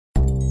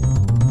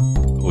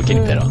we're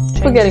getting better.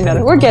 We're getting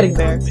better. We're getting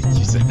there. Thank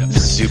you so much.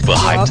 Super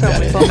hyped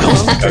about it.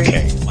 Welcome.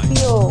 Okay,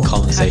 Feel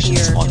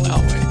conversation's happier. on our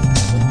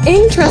way.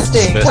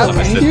 Interesting. First time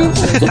I Okay.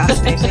 said that.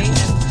 Fascinating.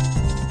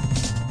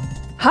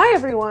 Hi,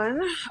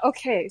 everyone.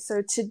 Okay,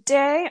 so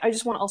today I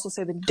just want to also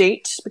say the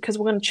date because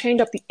we're going to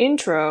change up the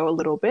intro a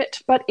little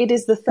bit, but it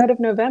is the 3rd of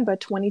November,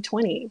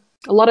 2020.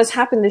 A lot has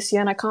happened this year,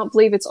 and I can't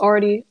believe it's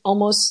already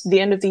almost the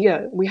end of the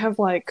year. We have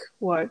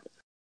what,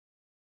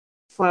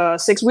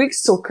 6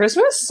 weeks till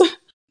Christmas?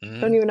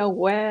 Don't even know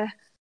where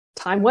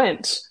time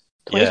went.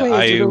 Yeah, 2020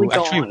 is really I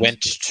actually gone.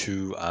 went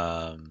to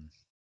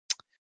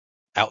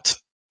out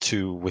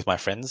to with my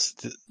friends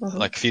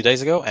like a few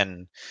days ago,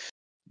 and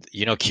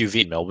you know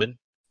QV in Melbourne.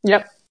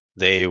 Yep.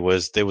 There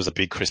was a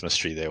big Christmas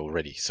tree there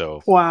already.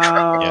 So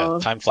Wow. yeah,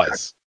 time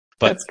flies.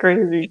 But That's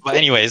crazy.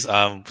 anyways,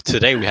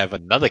 today we have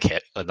another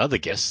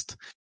guest.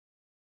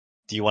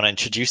 Do you want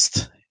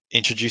to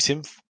introduce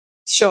him?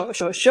 Sure.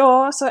 So Is he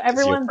your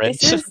everyone, friend?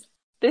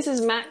 this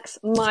is Max,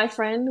 my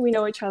friend. We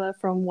know each other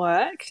from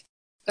work.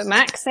 But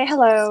Max, say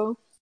hello.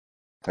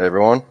 Hey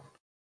everyone.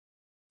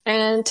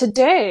 And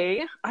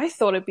today, I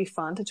thought it'd be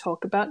fun to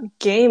talk about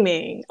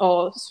gaming,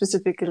 or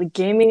specifically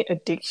gaming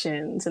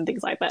addictions and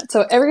things like that.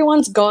 So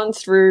everyone's gone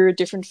through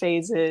different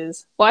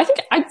phases. Well, I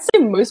think I'd say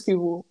most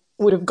people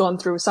would have gone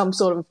through some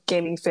sort of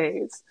gaming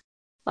phase.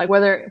 Like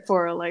whether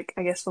for I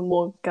guess for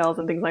more girls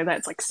and things like that,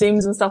 it's like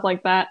Sims and stuff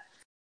like that.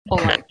 Or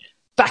like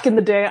back in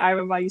the day, I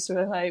remember I used to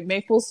play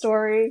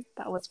MapleStory.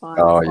 That was fun.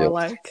 Oh, Or yeah.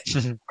 like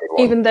Good one.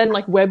 even then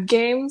like web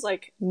games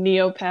like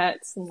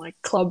Neopets and like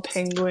Club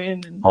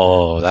Penguin and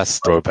Oh, that's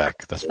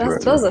throwback. That's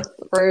pretty those are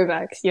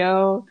throwbacks,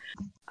 yo.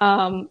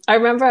 I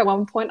remember at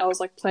one point I was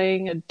like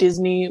playing a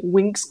Disney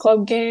Winx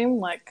Club game,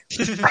 like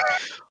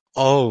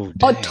Oh, oh,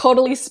 dang.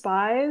 Totally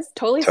Spies.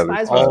 Totally Totally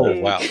Spies Spies. was Oh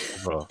big. wow,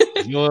 bro!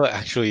 You're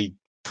actually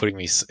putting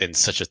me in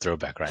such a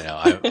throwback right now.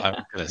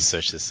 I'm gonna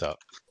search this up.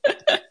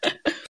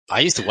 I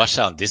used to watch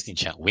that on Disney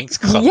Channel, Winx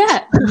Club.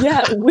 Yeah,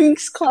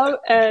 Winx Club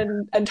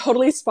and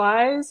Totally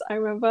Spies. I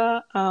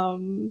remember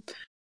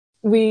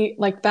we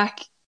like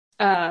back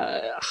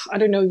I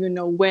don't even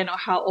know when or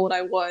how old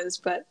I was,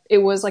 but it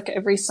was like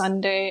every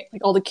Sunday,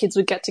 like all the kids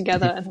would get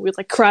together and we'd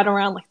like crowd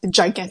around like the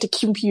gigantic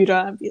computer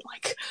and be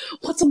like,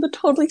 "What's on the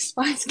Totally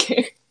Spies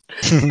game?"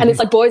 And it's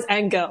like boys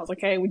and girls,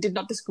 okay? We did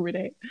not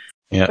discriminate.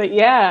 Yeah. But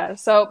yeah,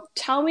 so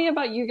tell me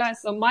about you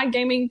guys. So my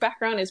gaming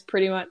background is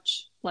pretty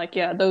much like,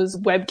 yeah, those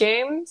web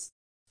games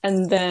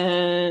and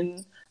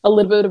then a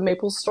little bit of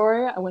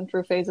MapleStory. I went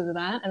through phases of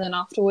that. And then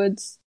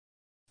afterwards,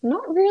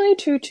 not really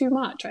too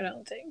much, I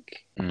don't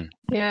think.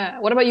 Yeah.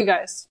 What about you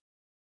guys?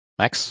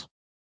 Max?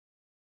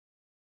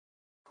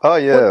 Oh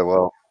yeah,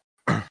 well,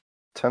 in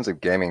terms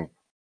of gaming,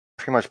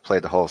 pretty much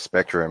played the whole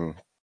spectrum.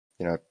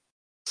 You know,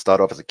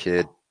 started off as a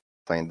kid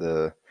playing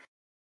the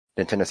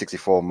Nintendo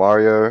 64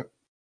 Mario.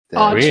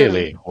 Then, Oh, true.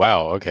 Really?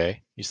 Wow.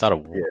 Okay. You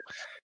started.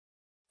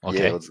 Yeah.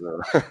 Okay. Yeah, it was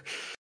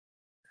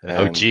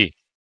and OG.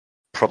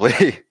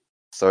 probably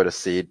sowed a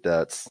seed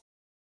that's,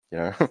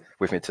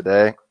 with me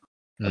today.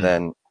 And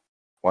then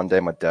one day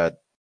my dad,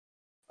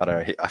 I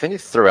don't know, I think he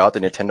threw out the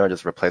Nintendo and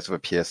just replaced it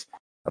with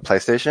a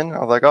PlayStation. I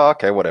was like, oh,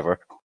 okay, whatever.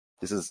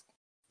 This is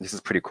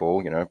pretty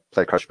cool,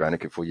 Played Crash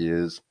Bandicoot for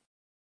years.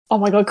 Oh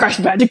my god, Crash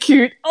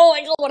Bandicoot. Oh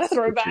my god, what a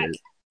throwback.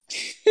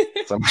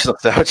 So much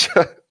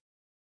nostalgia.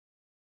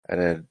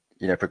 And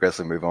then,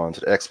 progressively move on to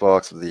the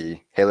Xbox with the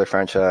Halo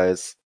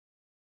franchise.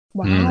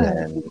 Wow.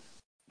 And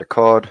the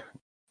COD,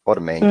 or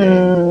the main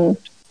game.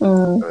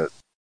 But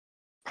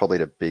probably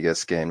the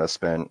biggest game I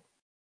spent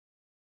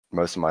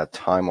most of my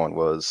time on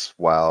was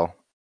WoW,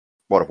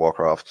 World of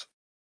Warcraft.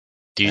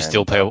 Do you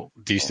still play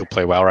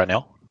WoW right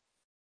now?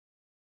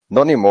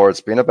 Not anymore.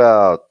 It's been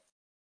about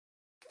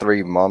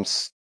 3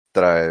 months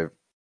that I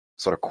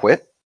sort of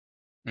quit,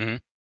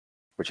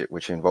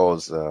 which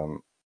involves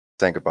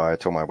saying goodbye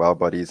to all my WoW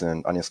buddies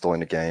and uninstalling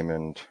the game.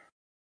 And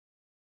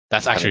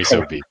That's actually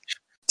so big.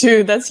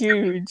 Dude, that's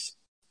huge.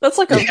 That's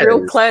like a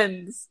real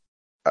cleanse.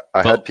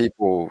 I had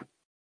people.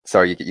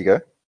 Sorry, you go.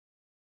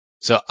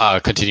 So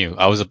continue.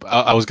 I was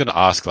going to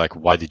ask like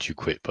why did you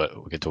quit,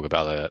 but we can talk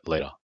about that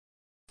later.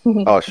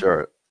 Oh,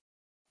 sure.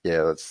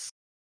 Yeah,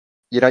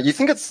 you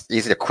think it's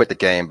easy to quit the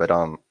game, but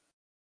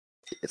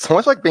it's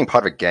almost like being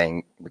part of a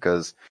gang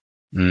because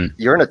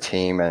you're in a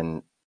team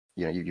and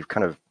you've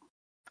kind of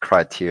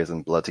cried tears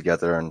and blood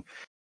together, and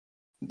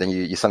then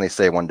you suddenly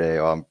say one day,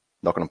 "Oh, I'm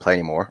not going to play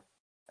anymore,"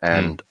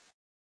 and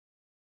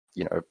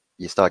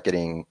you start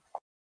getting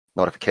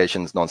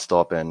notifications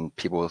nonstop and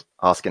people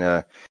asking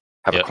to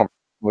have a conversation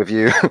with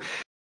you,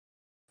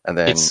 and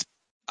then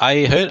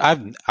I heard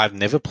I've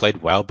never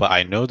played WoW, but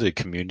I know the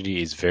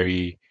community is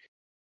very,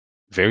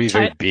 very,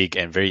 very big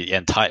and very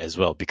tight as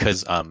well.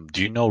 Because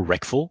do you know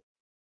Rekful?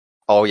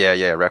 Oh yeah,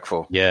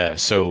 Rekful. Yeah.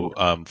 So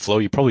Flo,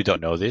 you probably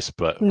don't know this,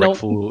 but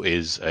Rekful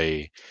is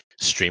a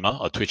streamer,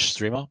 a Twitch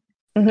streamer,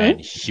 and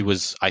he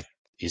was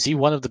is he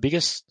one of the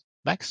biggest,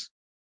 Max?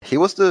 He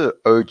was the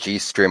OG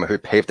streamer who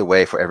paved the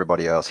way for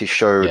everybody else. He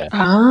showed.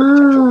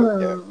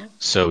 Yeah.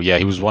 So yeah,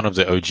 he was one of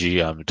the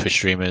OG Twitch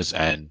streamers,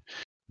 and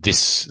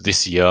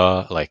this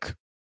year, like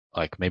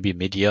like maybe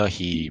mid-year,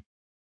 he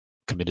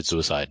committed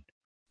suicide.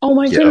 Oh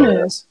my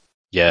goodness.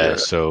 Yeah,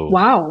 so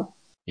wow.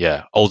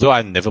 Yeah, although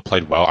I never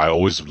played WoW, I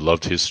always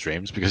loved his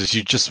streams because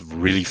he's just a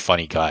really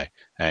funny guy,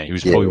 and he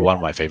was probably one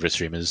of my favorite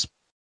streamers.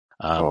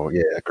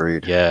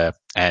 Agreed. Yeah,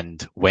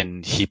 and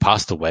when he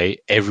passed away,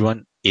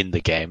 everyone in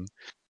the game,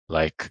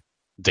 like,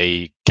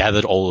 they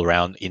gathered all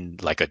around in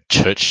like a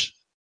church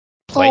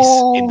place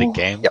in the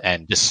game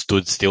and just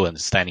stood still and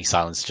standing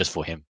silence just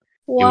for him.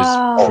 Wow.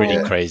 It was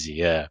pretty crazy.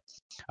 Yeah,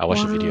 I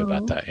watched a video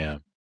about that. Yeah.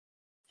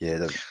 Yeah,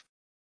 that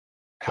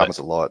happens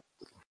a lot.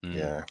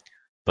 Yeah.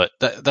 But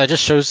that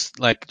just shows,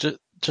 like,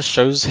 just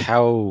shows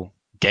how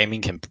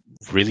gaming can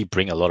really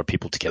bring a lot of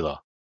people together.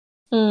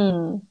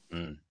 100%,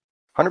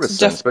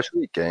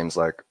 especially games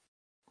like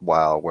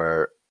WoW,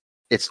 where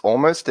it's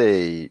almost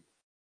a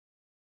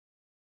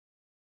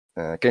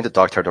getting to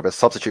dark territory, a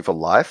substitute for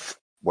life,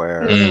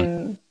 where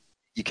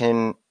you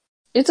can.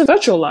 It's a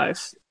virtual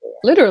life,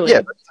 literally. Yeah,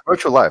 it's a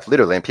virtual life,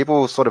 literally, and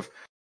people sort of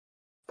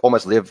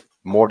almost live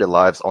more of their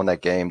lives on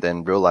that game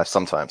than real life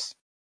sometimes.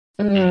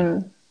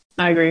 I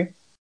agree.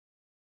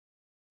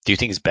 Do you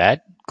think it's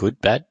bad?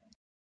 Good? Bad?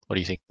 What do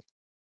you think?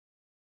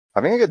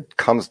 I think it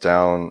comes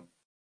down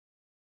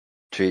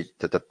to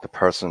the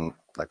person,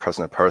 like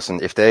person to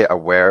person. If they're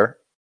aware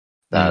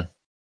that,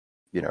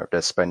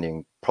 they're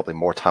spending probably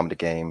more time in the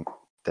game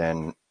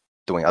than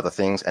doing other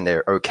things, and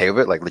they're okay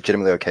with it, like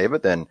legitimately okay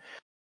with it, then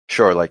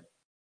sure, like,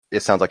 it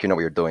sounds like you know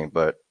what you're doing.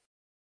 But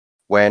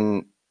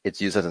when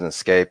it's used as an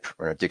escape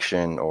or an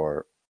addiction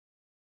or,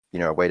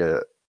 a way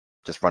to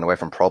just run away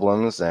from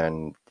problems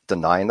and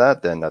denying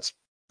that, then that's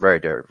very,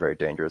 very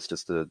dangerous.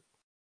 Just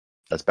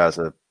as bad as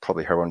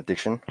probably heroin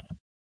addiction.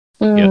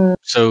 Yeah.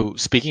 So,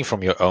 speaking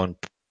from your own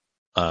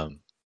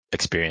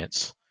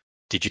experience,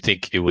 did you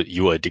think you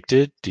were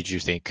addicted? Did you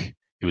think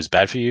it was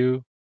bad for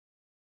you?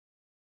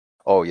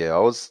 Oh yeah, I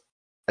was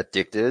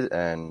addicted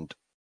and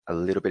a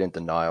little bit in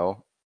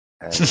denial.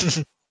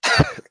 And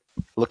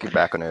looking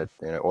back on it,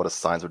 all the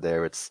signs were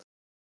there.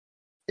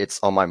 It's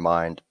on my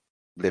mind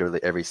literally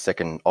every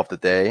second of the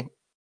day.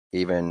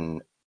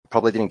 Even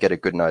probably didn't get a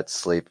good night's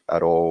sleep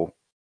at all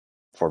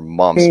for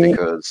months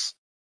because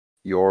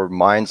your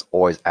mind's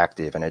always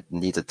active and it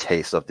needs a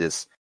taste of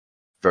this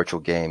virtual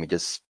game. You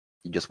just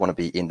want to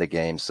be in the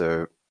game.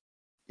 So,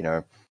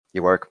 you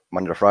work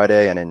Monday to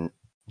Friday and then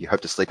you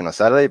hope to sleep on a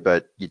Saturday,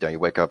 but you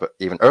wake up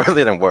even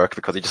earlier than work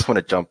because you just want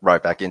to jump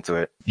right back into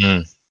it.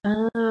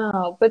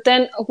 Oh, but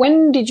then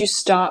when did you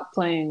start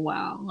playing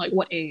WoW? Like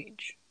what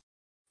age?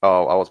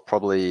 Oh, I was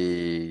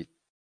probably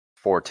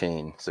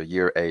 14, so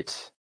year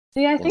 8.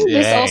 Yeah, I think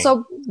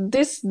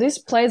this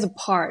plays a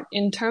part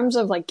in terms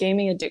of like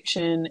gaming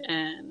addiction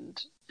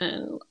and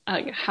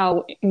like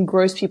how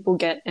engrossed people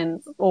get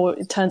or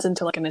it turns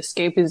into like an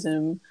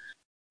escapism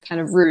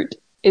kind of route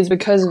is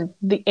because of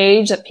the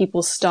age that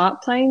people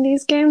start playing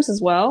these games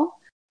as well.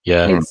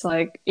 Yeah. It's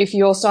like if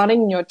you're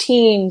starting in your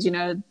teens,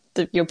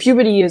 your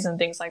puberty years and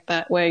things like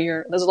that,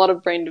 where there's a lot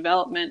of brain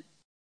development,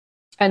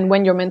 and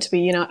when you're meant to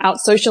be,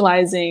 out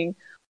socializing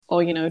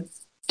or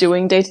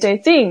doing day-to-day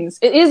things,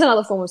 it is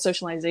another form of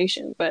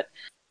socialization, but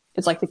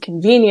it's like the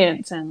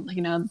convenience and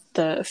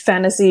the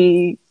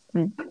fantasy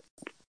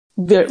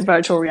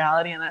virtual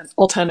reality and that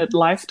alternate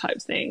life type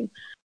thing.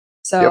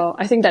 So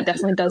I think that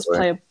definitely does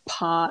play a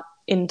part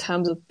in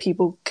terms of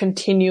people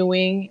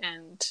continuing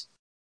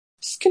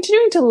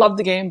to love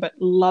the game, but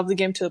love the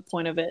game to the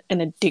point of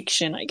an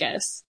addiction, I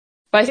guess.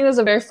 But I think there's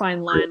a very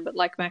fine line. But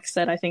like Max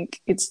said, I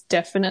think it's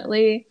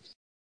definitely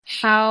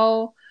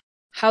how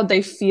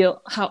they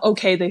feel, how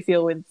okay they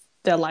feel with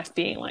their life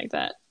being like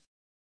that.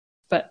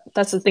 But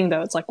that's the thing,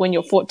 though. It's like when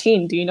you're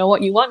 14, do you know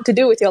what you want to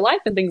do with your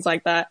life and things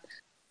like that?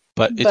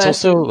 But it's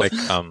also like,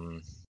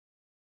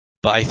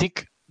 but I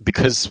think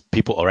because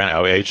people around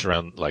our age,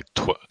 around like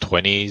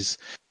 20s,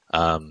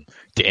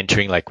 they're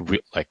entering like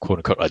quote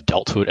unquote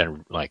adulthood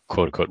and like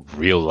quote unquote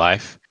real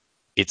life.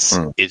 It's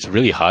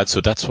really hard.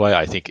 So that's why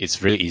I think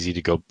it's really easy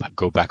to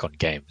go back on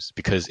games,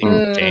 because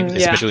in games,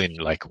 especially in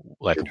like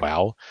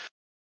WoW,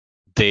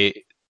 they're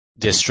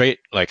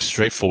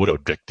straightforward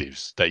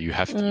objectives that you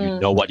have to, you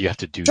know what you have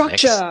to do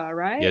next. Structure,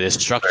 right? Yeah, there's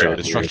structure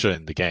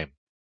in the game.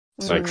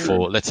 It's like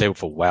let's say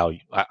for WoW,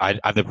 I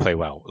never play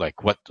WoW.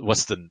 Like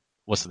what's the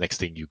next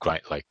thing you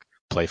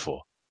play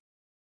for?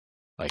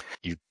 Like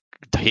you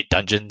hit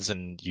dungeons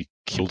and you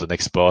kill the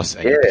next boss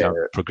and you become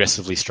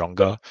progressively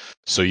stronger,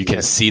 so you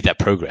can see that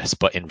progress.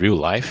 But in real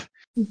life,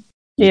 you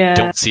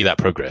don't see that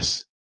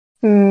progress.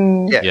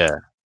 Yeah,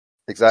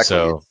 exactly.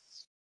 So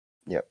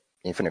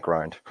infinite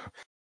grind.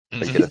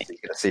 But you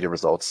gotta see the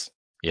results.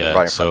 Yeah,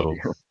 right so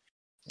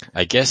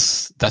I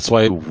guess that's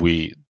why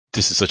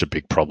this is such a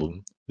big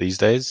problem these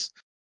days.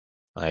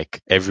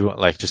 Like everyone,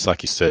 like just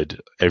like you said,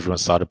 everyone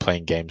started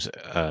playing games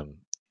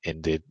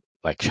in the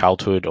like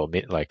childhood or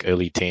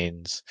early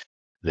teens,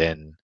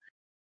 then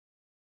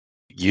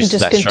used to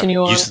that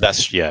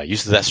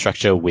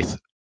structure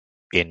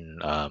in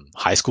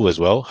high school as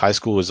well. High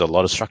school is a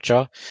lot of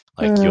structure.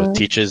 Like your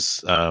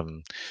teachers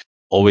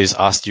always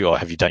asked you, "Oh,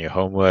 have you done your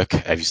homework?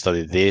 Have you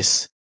studied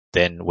this?"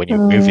 Then when you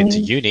move into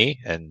uni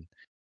and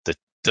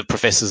the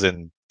professors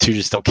and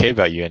tutors don't care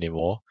about you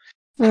anymore.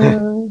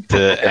 Mm.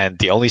 And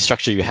the only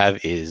structure you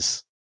have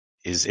is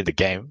in the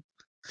game.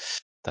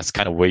 That's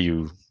kind of where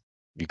you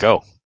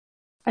go.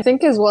 I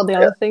think as well, the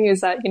other thing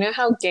is that, you know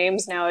how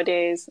games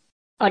nowadays,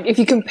 like if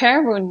you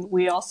compare when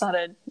we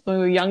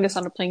were younger,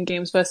 started playing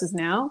games versus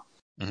now,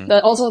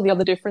 also the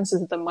other difference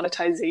is the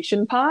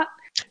monetization part.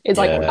 It's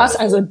like us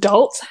as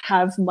adults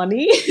have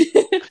money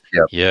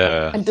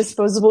and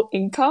disposable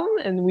income,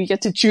 and we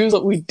get to choose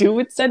what we do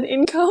with said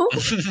income.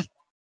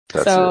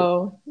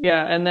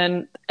 And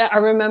then I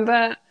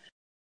remember,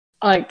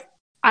 like,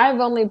 I've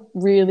only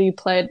really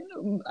played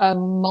a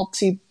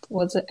MMORPG,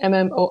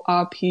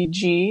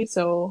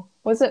 so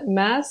was it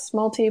mass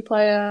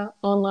multiplayer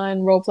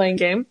online role-playing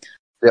game?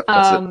 Yep,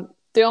 that's it.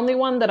 The only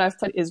one that I've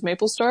played is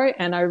MapleStory,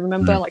 and I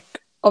remember like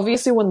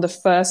obviously when the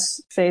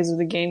first phase of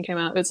the game came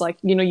out, it's like,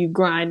 you know, you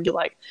grind, you're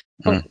like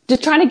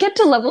just trying to get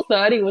to level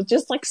 30 was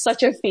just like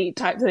such a feat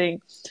type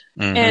thing.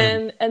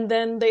 And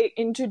then they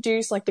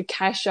introduced like the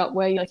cash up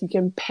where you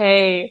can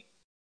pay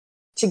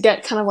to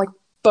get kind of like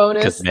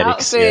bonus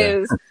cosmetics,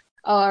 outfits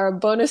or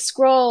bonus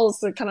scrolls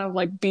to kind of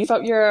like beef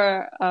up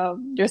your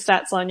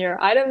stats on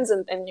your items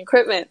and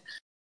equipment.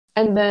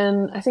 And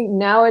then I think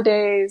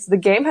nowadays the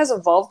game has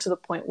evolved to the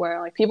point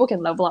where like people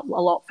can level up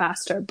a lot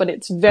faster, but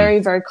it's very,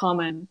 very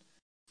common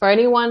for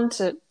anyone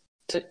to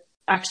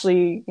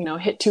actually, you know,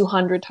 hit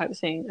 200 type of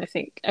thing. I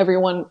think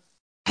everyone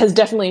has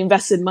definitely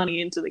invested money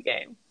into the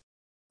game.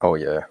 Oh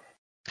yeah.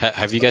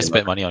 Have you guys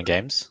spent money on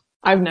games?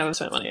 I've never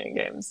spent money on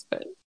games,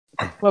 but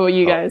what about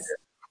you guys?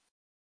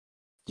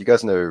 You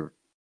guys know,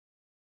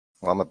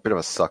 well, I'm a bit of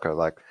a sucker.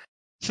 Like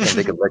in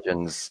League of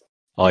Legends,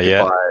 you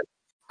buy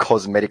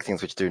cosmetic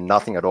things which do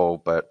nothing at all,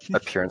 but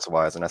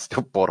appearance-wise, and I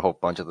still bought a whole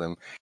bunch of them.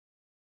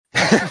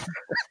 But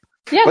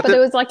it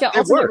was like an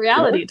alternate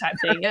reality type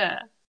thing, yeah.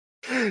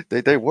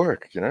 They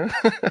work, you know.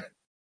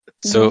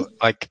 So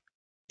like,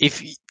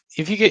 if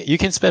you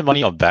can spend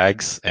money on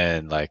bags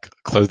and like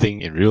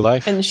clothing in real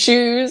life and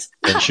shoes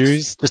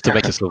just to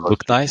make yourself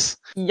look nice.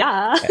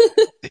 Yeah.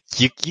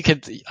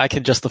 I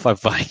can justify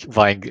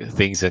buying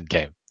things in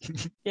game.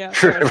 Yeah,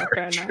 fair enough.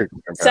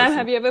 Sam,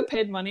 have you ever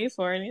paid money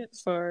for any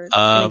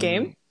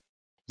game?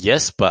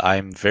 Yes, but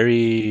I'm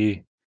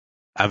very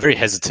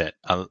hesitant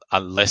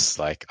unless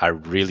like I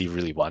really,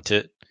 really want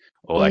it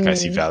or like I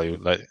see value.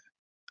 Like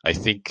I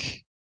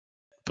think,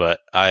 but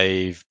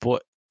I've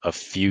bought a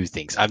few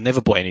things. I've never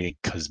bought anything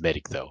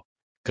cosmetic though,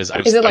 because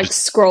is it like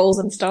scrolls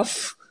and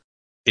stuff?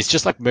 It's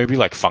just like maybe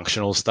like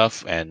functional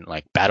stuff and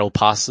like battle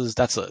passes.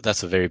 That's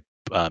a very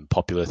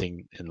popular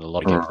thing in a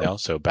lot of games now.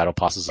 So battle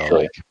passes are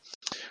like,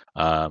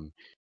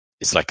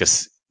 it's like a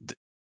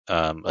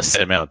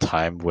set amount of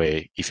time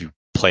where if you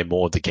play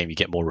more of the game, you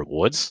get more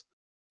rewards.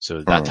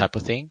 So that type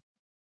of thing.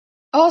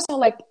 Also,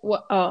 like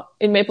what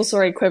in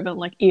MapleStory equivalent,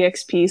 like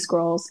EXP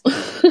scrolls.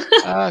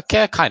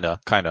 Kinda.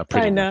 Okay.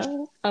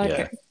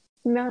 Yeah.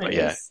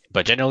 Nice.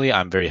 But generally,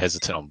 I'm very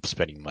hesitant on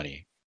spending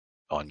money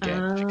on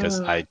games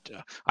because I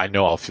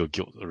know I'll feel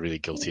really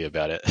guilty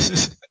about it.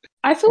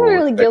 I feel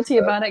really guilty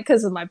about it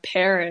because of my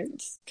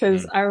parents.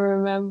 Because I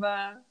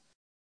remember.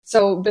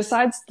 So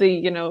besides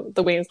the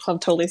Wings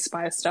Club Totally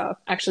Spies stuff,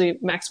 actually,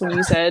 Max, when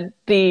you said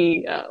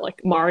the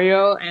like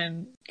Mario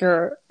and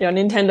your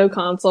Nintendo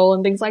console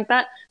and things like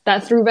that,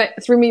 that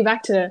threw me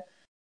back to,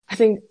 I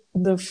think,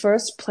 the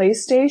first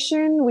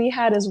PlayStation we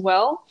had as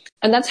well.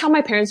 And that's how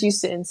my parents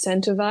used to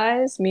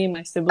incentivize me and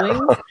my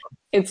siblings.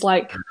 It's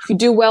like, if you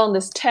do well in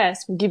this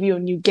test, we'll give you a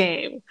new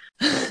game.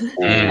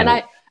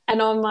 And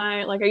on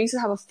my, like, I used to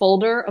have a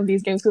folder of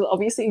these games because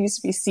obviously it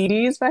used to be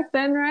CDs back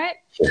then, right?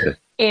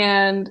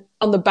 And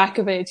on the back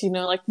of it,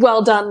 like,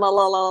 well done, la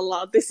la la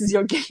la, this is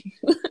your game.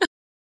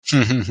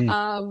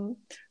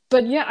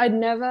 But yeah, I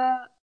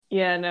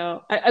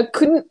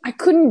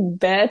couldn't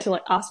bear to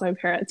like ask my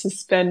parents to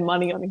spend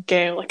money on a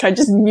game. Like, I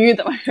just knew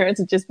that my parents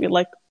would just be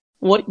like,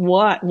 what,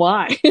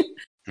 why?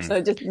 So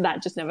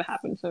that just never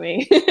happened for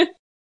me.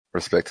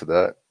 Respect to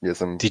that. Yeah,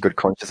 some good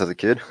conscience as a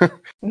kid.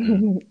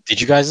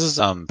 Did you guys'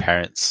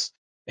 parents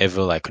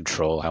ever like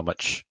control how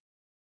much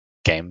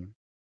game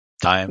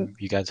time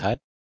you guys had?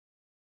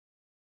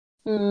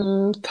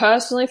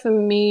 Personally, for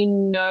me,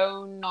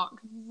 no, not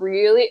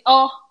really.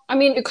 Oh, I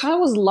mean, it kind of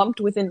was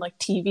lumped within like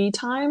TV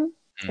time,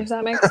 if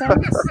that makes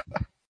sense.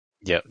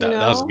 Yeah, that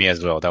was me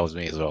as well.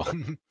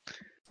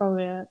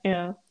 Probably,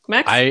 yeah.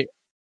 Max?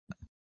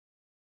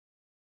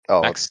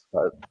 Max?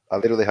 I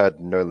literally had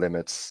no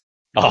limits.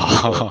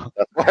 Oh,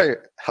 that's why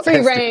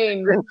free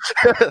reign.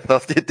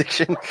 That's the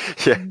addiction.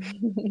 Yeah.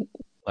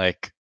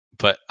 Like,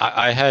 but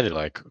I had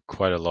like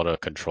quite a lot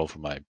of control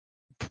from my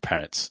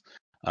parents.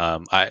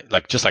 I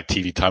like just like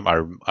TV time.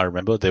 I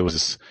remember there was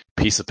this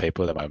piece of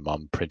paper that my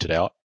mom printed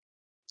out.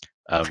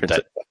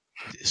 That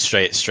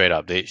straight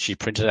up, she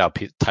printed out,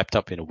 typed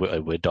up in a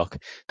Word doc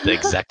the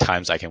exact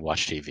times I can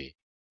watch TV.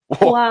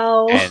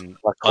 Wow. And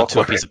onto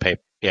a piece of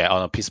paper. Yeah,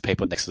 on a piece of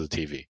paper next to the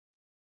TV.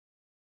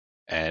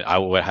 and I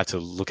would have to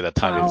look at the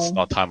time. If it's Wow.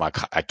 not time,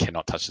 I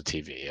cannot touch the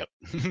TV. Yep.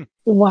 That's good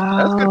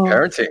Wow.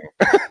 parenting.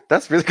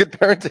 That's really good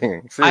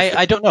parenting. Seriously.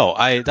 I don't know.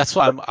 That's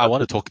what I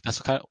want to talk.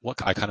 That's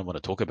what I kind of want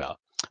to talk about.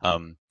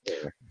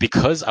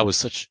 Because I was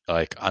such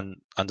like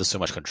under so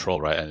much control,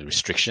 right, and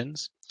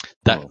restrictions,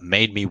 that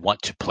made me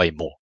want to play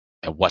more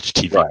and watch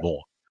TV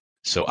more.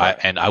 So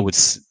I would,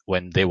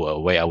 when they were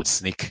away, I would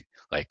sneak,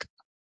 like,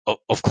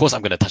 of course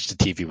I'm gonna touch the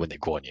TV when they're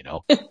gone, you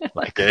know.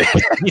 Like,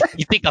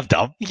 you think I'm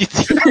dumb? You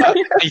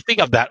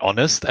think I'm that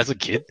honest as a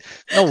kid?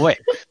 No way.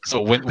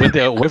 So when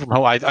they're away from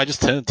home, I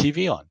just turn the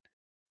TV on.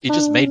 It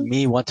just made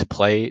me want to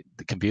play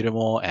the computer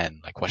more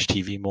and like watch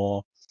TV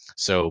more.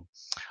 So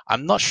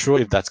I'm not sure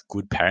if that's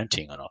good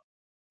parenting or not.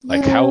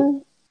 Like,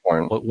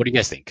 what do you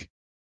guys think?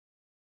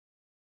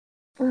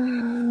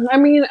 I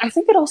mean, I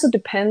think it also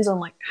depends on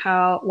like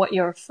what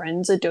your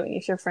friends are doing.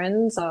 If your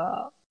friends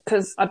are,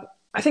 because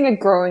I think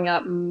growing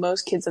up,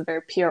 most kids are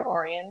very peer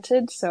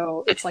oriented.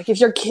 So it's like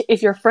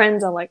if your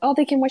friends are like, oh,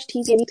 they can watch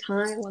TV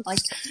anytime, or like,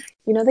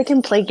 you know, they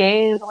can play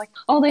games, or like,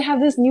 oh, they have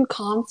this new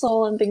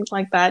console and things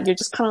like that. You're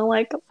just kind of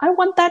like, I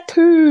want that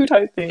too,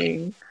 type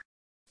thing.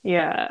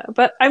 Yeah,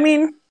 but I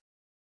mean,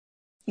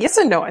 yes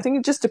and no. I think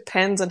it just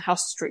depends on how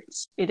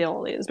strict it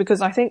all is,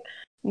 because I think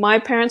my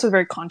parents were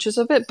very conscious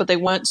of it, but they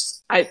weren't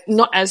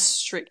not as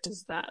strict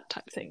as that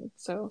type thing.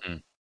 So,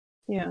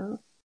 yeah.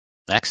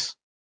 Max,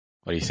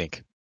 what do you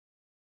think?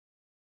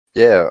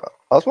 Yeah,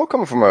 I was more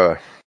coming from a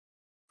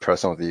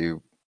personal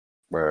view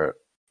where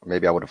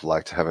maybe I would have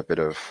liked to have a bit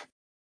of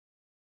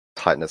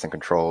tightness and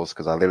controls,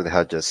 because I literally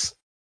had just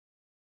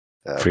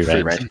free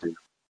range to do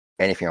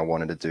anything I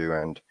wanted to do,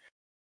 and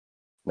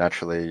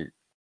naturally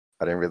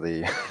I didn't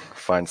really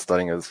find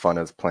studying as fun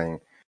as playing,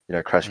 you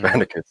know, Crash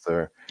Bandicoot.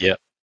 So yeah.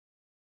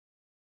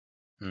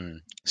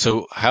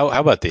 So how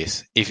about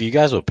this? If you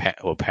guys were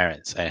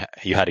parents and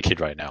you had a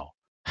kid right now,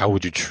 how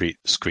would you treat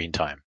screen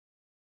time?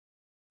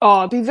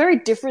 Oh, it'd be very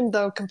different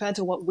though compared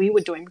to what we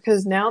were doing,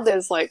 because now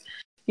there's like,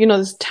 you know,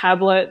 there's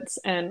tablets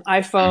and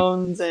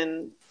iPhones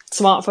and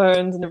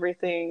smartphones and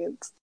everything.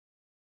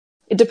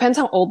 It depends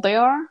how old they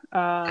are,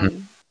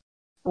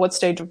 what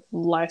stage of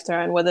life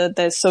they're in, whether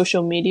there's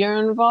social media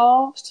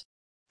involved.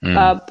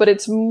 But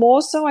it's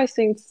more so, I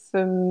think,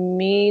 for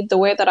me, the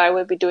way that I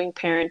would be doing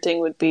parenting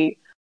would be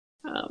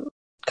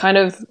kind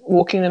of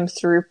walking them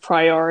through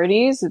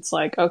priorities. It's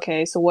like,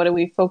 okay, so what are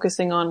we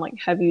focusing on? Like,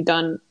 have you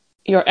done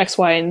your X,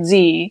 Y, and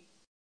Z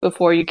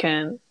before you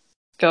can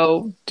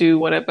go do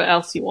whatever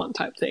else you want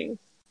type thing?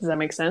 Does that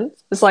make sense?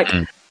 It's like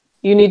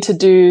you need to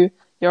do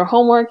your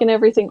homework and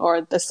everything,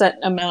 or the set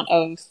amount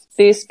of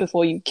this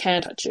before you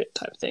can touch it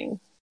type thing.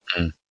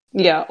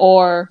 Yeah,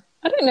 or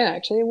I don't know,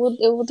 actually. It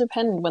will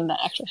depend when that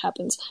actually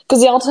happens.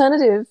 Because the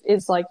alternative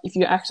is like if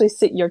you actually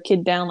sit your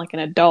kid down like an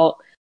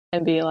adult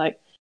and be like,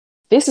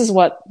 this is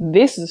what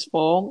this is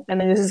for,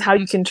 and then this is how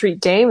you can treat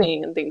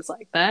gaming and things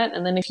like that.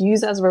 And then if you use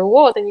that as a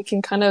reward, then you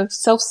can kind of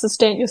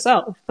self-sustain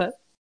yourself. But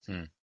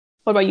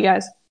what about you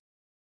guys?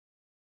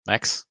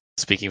 Max,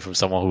 speaking from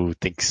someone who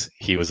thinks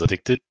he was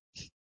addicted.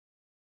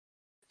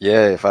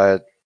 Yeah, if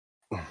I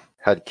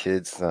had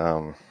kids,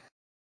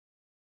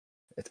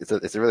 it's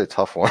a really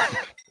tough one.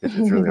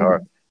 It's really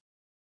hard.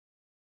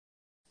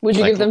 Would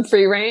you give them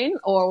free reign,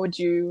 or would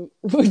you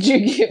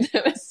give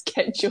them a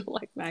schedule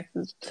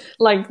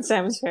like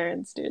Sam's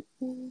parents did?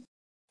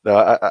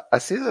 No, I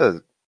see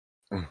the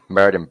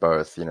merit in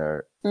both. You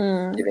know,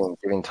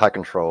 giving tight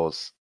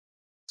controls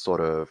sort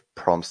of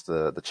prompts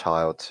the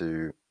child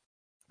to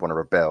want to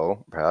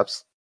rebel,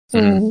 perhaps.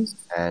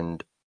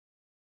 And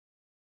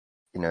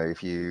you know,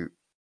 if you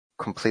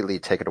completely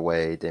take it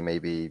away, they may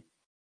be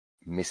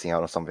missing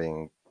out on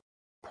something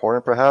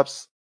important,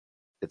 perhaps.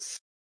 It's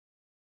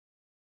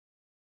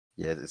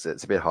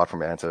a bit hard for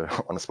me to answer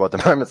on the spot at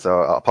the moment,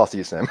 so I'll pass to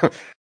you, Sam.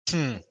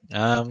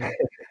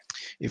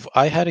 If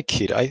I had a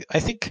kid, I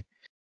think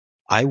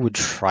I would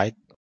try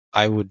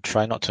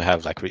not to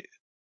have like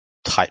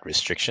tight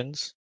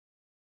restrictions.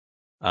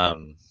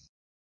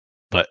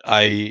 But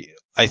I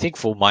think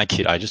for my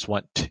kid, I just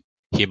want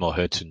him or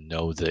her to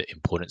know the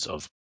importance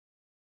of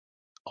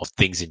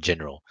things in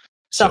general.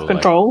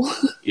 Self-control.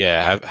 So, like,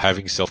 yeah,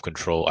 having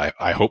self-control.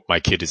 I hope my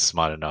kid is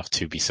smart enough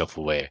to be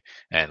self-aware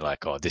and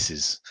like, oh, this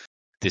is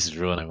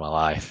ruining my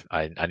life.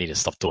 I need to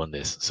stop doing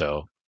this.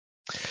 So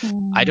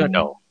I don't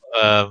know.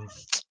 I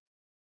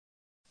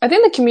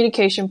think the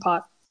communication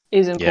part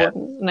is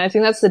important. And I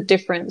think that's the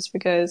difference,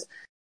 because,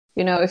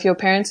 you know, if your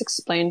parents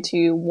explain to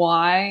you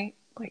why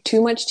like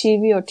too much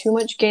TV or too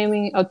much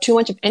gaming or too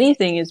much of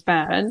anything is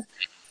bad,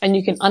 and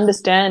you can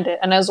understand it.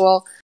 And as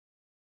well,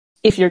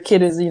 if your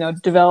kid is, you know,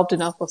 developed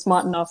enough or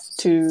smart enough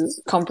to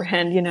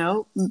comprehend, you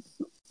know,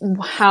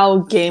 how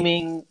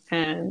gaming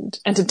and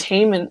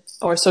entertainment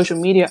or social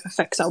media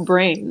affects our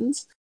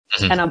brains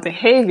and our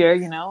behavior,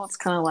 you know, it's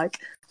kind of like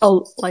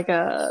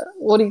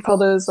what do you call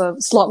those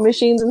slot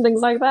machines and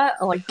things like that,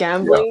 or like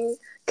gambling,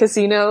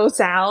 casino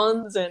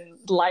sounds and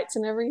lights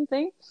and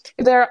everything.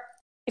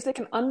 If they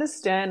can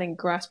understand and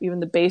grasp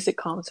even the basic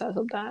concepts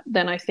of that,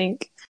 then I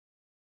think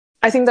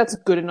I think that's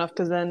good enough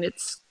because then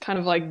it's kind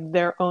of like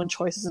their own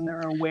choices and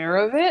they're aware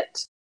of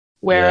it.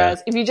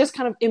 Whereas if you just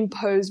kind of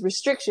impose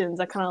restrictions,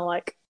 they're kind of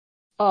like,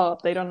 oh,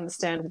 they don't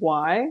understand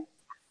why.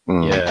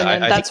 Yeah,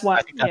 and I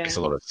think that makes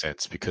a lot of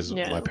sense because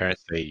my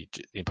parents, they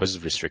impose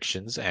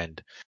restrictions,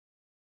 and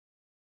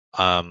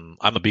I'm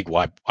a big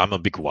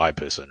why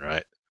person,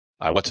 right?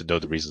 I want to know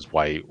the reasons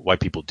why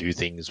people do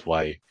things,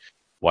 why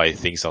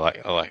things are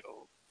like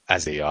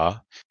as they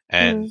are.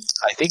 And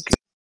I think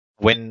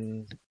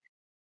when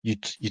you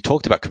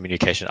talked about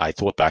communication, I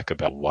thought back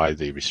about why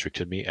they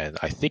restricted me, and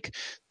I think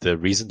the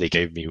reason they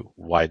gave me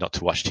why not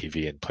to watch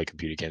TV and play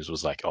computer games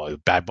was like, oh,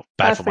 bad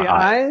for my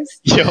eyes.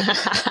 Yeah,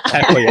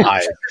 bad for your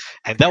eyes,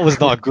 and that was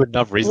not a good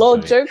enough reason. Lol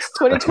jokes,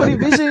 20/20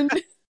 vision.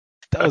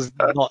 That was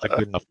not a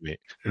good enough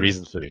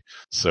reason for me.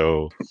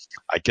 So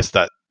I guess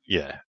that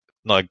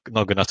not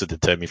good enough to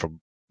deter me from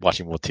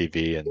watching more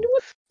TV. And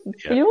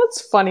you know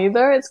what's funny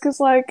though? It's because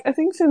like I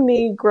think for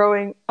me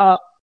growing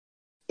up.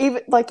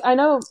 Even like I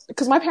know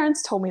because my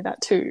parents told me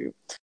that too,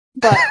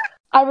 but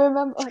I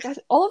remember like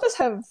all of us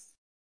have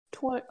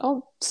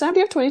Sam, do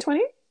you have 20/20?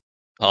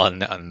 Oh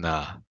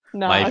nah.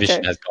 My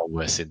vision has got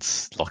worse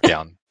since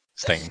lockdown,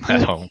 staying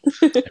at home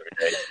every day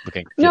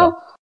looking.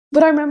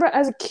 But I remember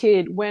as a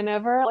kid,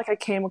 whenever like I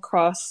came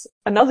across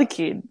another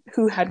kid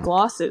who had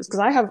glasses,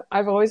 because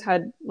I've always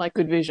had like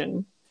good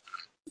vision.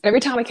 Every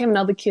time I came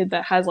another kid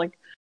that has like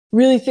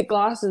really thick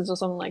glasses or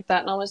something like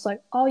that, and I was like,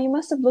 oh, you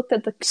must have looked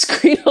at the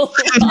screen a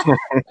lot.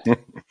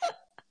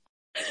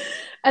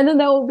 And then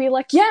they will be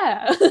like,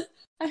 yeah,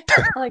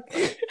 like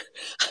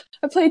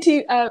I play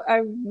TV,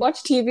 I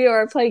watch TV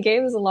or I play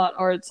games a lot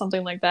or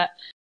something like that.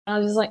 And I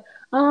was just like,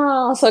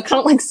 oh, so I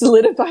kind of like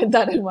solidified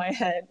that in my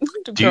head.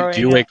 Do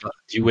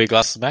you wear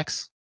glasses,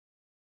 Max?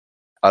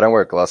 I don't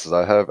wear glasses.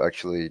 I have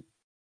actually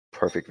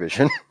perfect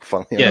vision.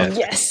 Funnily enough.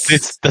 Yes.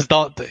 This does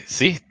not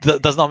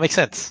make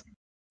sense.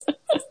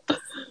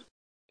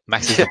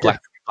 Max is the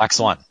black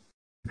swan.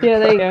 Yeah,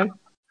 there you go.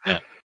 Yeah.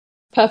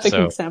 Perfect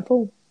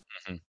example.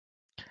 Mm-hmm.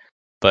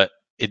 But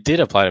it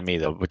did apply to me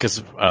though, because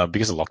of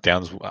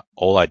lockdowns,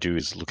 all I do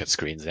is look at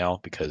screens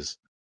now because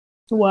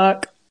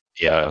work.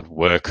 Yeah,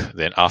 work.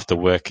 Then after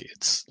work,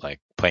 it's like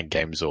playing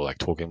games or like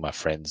talking to my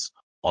friends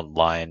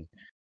online.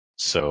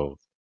 So,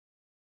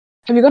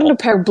 have you gotten a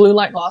pair of blue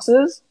light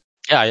glasses?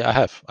 Yeah, I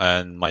have,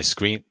 and my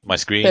screens.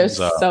 They're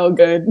so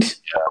good.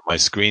 Yeah, my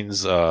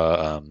screens.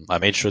 I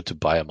made sure to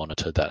buy a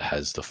monitor that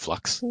has the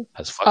flux.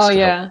 Oh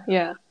yeah,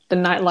 the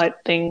nightlight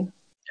thing.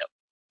 Yep.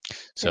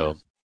 So,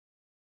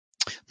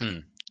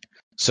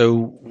 So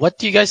what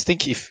do you guys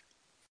think you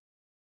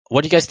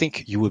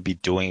would be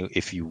doing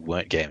if you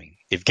weren't gaming?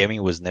 If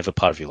gaming was never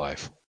part of your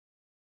life,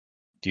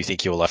 do you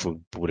think your life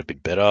would have been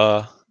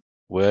better,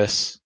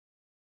 worse?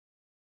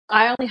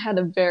 I only had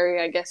a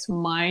very, I guess,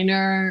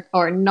 minor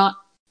or not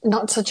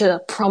such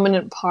a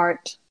prominent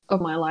part of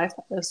my life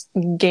that was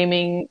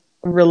gaming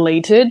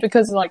related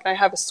because like I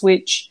have a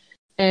Switch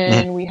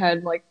and we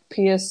had like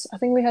I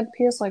think we had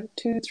PS like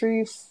 2,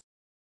 3,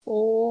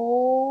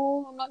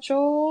 4, I'm not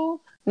sure.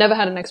 Never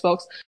had an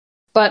Xbox.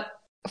 But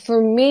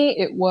for me,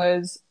 it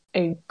was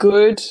a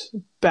good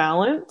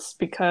balance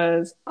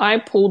because I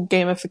pulled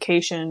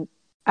gamification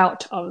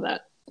out of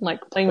that, like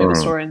playing with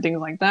the story and things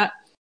like that.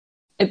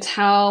 It's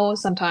how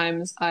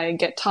sometimes I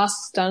get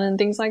tasks done and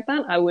things like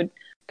that. I would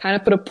kind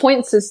of put a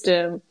point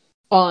system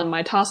on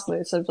my task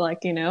list of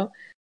like,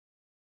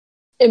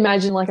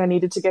 imagine like I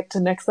needed to get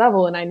to next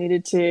level and I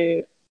needed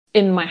to,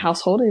 in my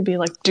household, it'd be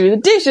like, do the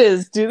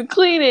dishes, do the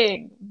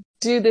cleaning,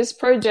 do this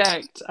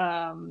project,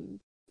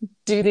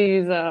 do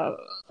these,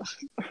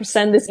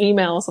 send this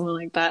email or something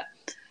like that.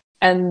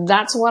 And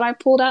that's what I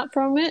pulled out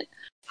from it.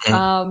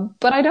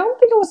 But I don't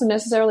think it was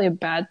necessarily a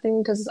bad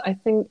thing because I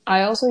think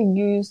I also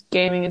used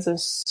gaming as a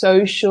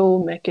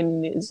social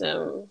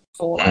mechanism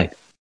for like,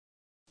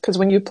 because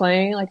when you're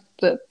playing like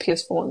the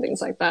PS4 and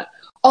things like that.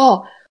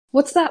 Oh,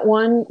 what's that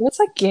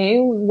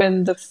game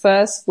when the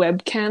first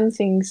webcam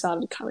thing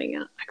started coming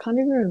out? I can't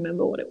even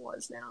remember what it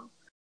was now.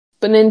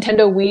 But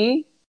Nintendo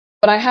Wii.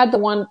 But I had the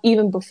one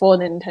even before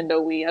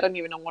Nintendo Wii. I don't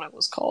even know what it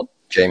was called.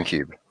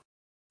 GameCube?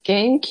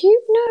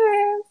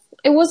 No.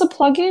 It was a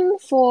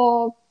plugin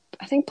for,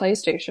 I think,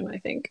 PlayStation, I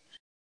think.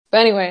 But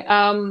anyway,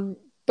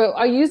 but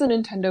I use the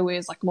Nintendo Wii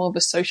as like more of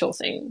a social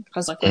thing.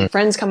 Because like when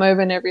friends come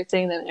over and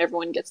everything, then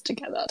everyone gets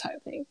together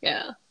type thing.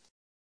 Yeah.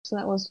 So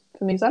that was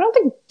for me. So I don't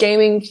think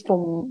gaming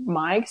from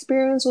my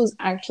experience was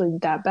actually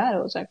that bad.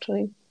 It was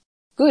actually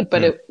good.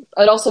 But it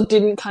also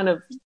didn't kind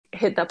of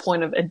hit that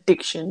point of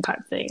addiction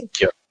type thing.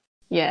 Yeah.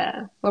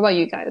 Yeah. What about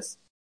you guys?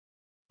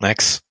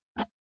 Max?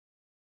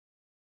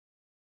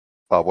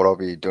 What I'll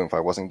be doing if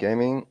I wasn't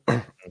gaming?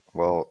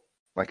 Well,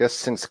 I guess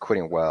since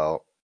quitting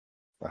WoW,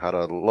 I had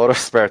a lot of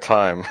spare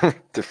time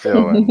to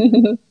fill. What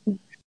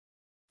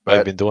have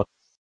you been doing?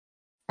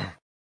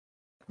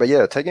 But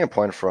yeah, taking a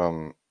point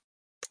from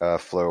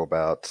Flo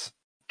about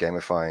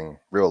gamifying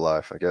real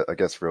life, I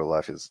guess real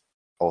life is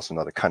also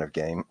another kind of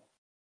game.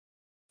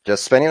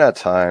 Just spending that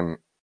time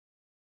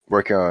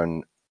working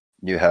on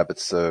new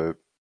habits. So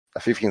a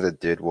few things I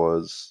did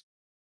was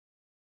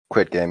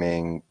quit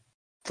gaming,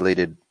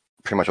 deleted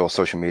pretty much all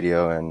social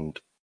media, and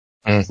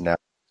now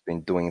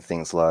been doing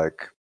things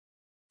like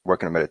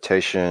working on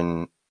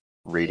meditation,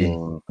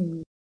 reading,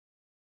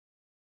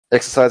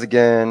 exercise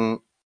again.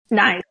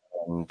 Nice.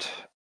 And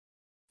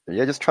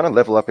yeah, just trying to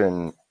level up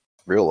in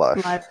real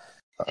life.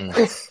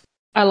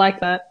 I like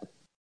that.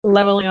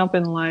 Leveling up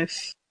in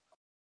life.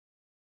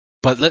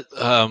 But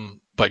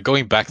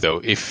going back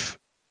though, if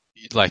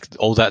like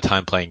all that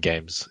time playing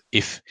games,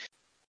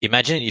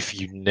 imagine if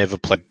you never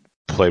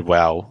played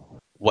WoW,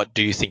 what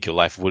do you think your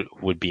life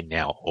would be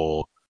now?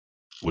 Or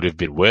would it have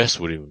been worse?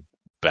 Would it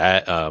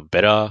have been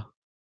better?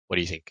 What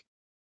do you think?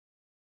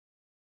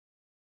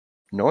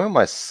 Knowing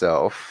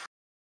myself,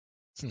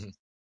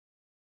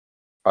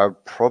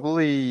 I'd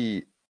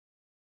probably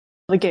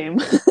the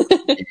game.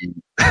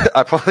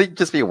 I'd probably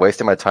just be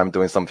wasting my time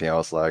doing something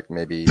else, like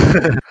maybe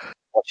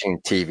watching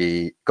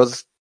TV.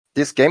 Because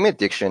this gaming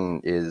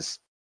addiction it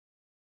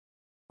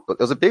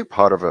was a big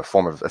part of a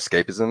form of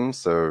escapism.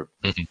 So,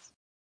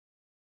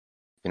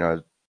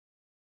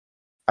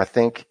 I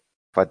think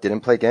if I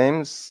didn't play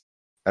games,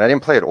 and I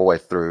didn't play it all the way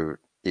through,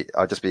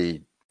 I'd just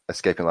be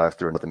escaping life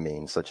through another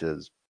means, such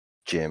as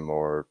gym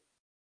or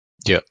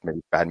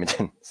maybe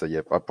badminton. So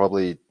yeah, I'd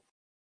probably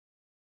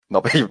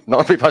not be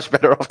much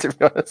better off, to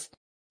be honest.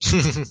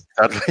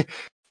 Sadly.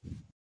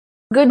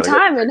 Good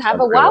time and have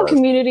a WoW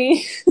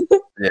community. Yeah,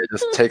 it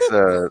just takes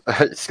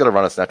it's got to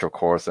run its natural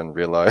course and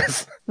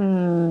realize.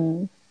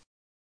 I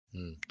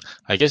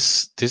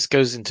guess this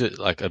goes into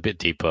like a bit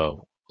deeper.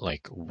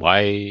 Like,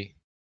 why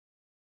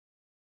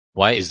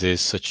is there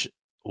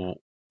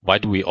why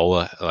do we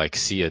all like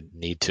see a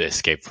need to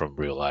escape from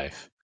real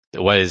life?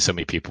 Why do so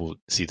many people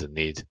see the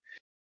need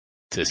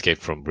to escape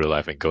from real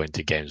life and go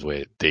into games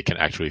where they can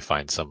actually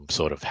find some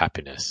sort of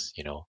happiness?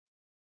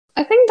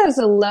 I think there's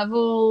a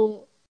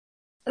level.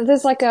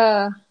 There's like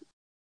a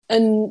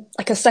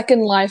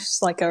second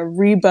life's like a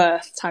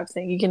rebirth type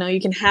thing. You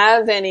can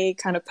have any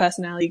kind of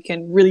personality. You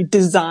can really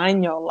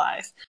design your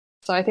life.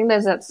 So I think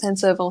there's that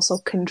sense of also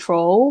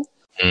control.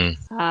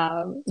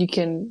 You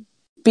can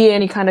be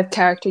any kind of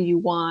character you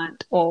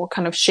want, or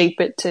kind of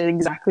shape it to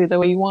exactly the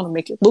way you want, or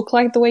make it look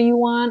like the way you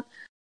want.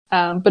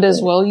 But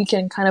as well, you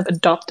can kind of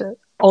adopt an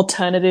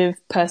alternative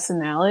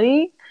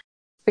personality,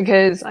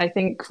 because I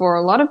think for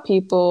a lot of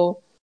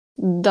people,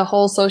 the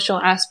whole social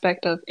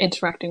aspect of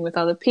interacting with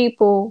other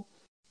people,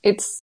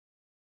 it's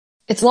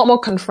a lot more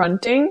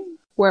confronting.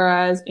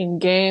 Whereas in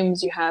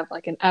games, you have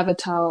like an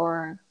avatar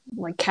or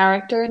like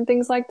character and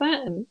things like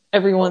that, and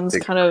everyone's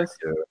kind of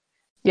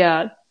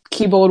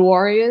keyboard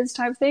warriors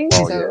type thing.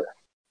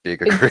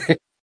 Big agree.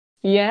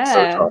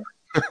 Yeah.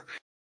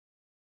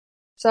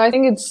 So I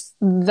think it's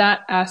that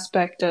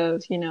aspect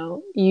of,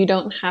 you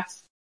don't have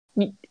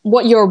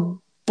what you're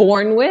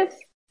born with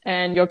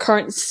and your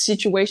current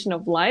situation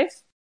of life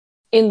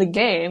in the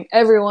game.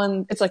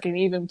 It's like an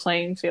even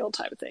playing field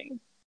type of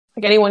thing.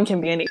 Like anyone can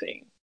be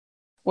anything.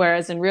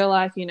 Whereas in real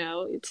life,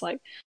 it's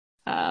like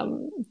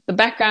the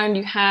background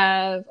you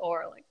have,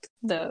 or like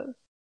the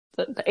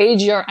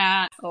age you're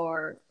at,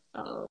 or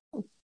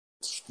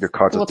your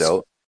cards are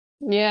dealt.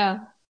 Yeah,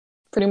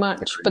 pretty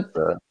much. But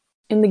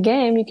in the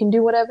game, you can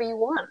do whatever you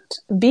want,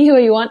 be who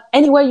you want,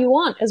 anywhere you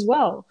want as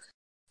well.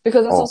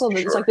 Because that's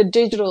it's like the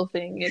digital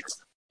thing.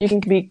 You can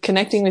be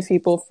connecting with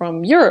people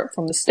from Europe,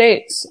 from the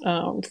States,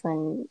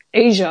 from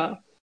Asia.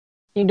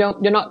 You're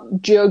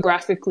not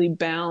geographically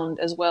bound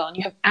as well, and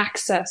you have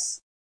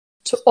access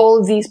to all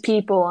of these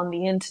people on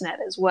the internet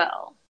as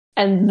well.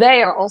 And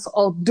they are also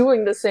all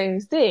doing the same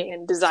thing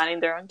and designing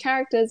their own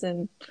characters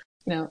and,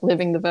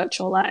 living the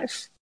virtual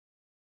life.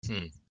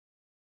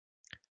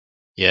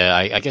 Yeah,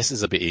 I guess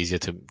it's a bit easier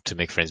to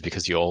make friends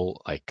because you're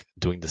all like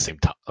doing the same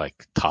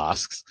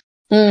tasks.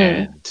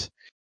 And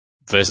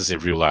versus in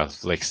real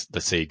life, like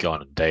let's say you go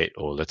on a date,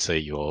 or let's say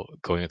you're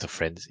going with a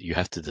friend, you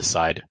have to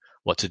decide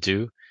what to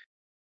do.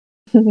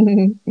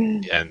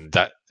 And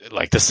that,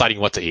 like, deciding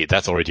what to eat,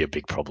 that's already a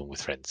big problem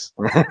with friends.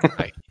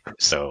 But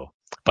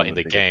in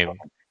the game,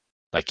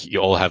 like, you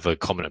all have a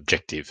common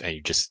objective, and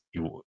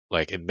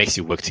it makes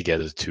you work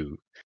together to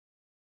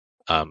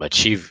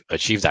achieve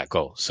that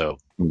goal. So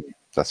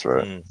that's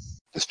right.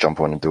 Just jump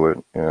on and do it.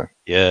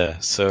 Yeah.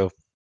 So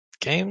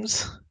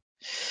games,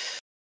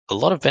 a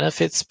lot of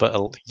benefits,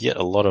 but yet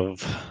a lot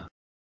of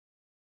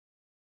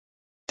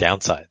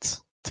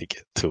downsides to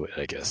get to it,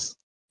 I guess.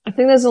 I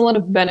think there's a lot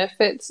of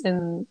benefits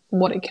in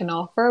what it can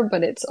offer,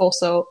 but it's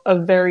also a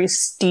very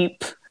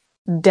steep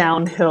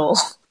downhill,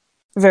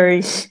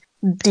 very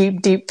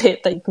deep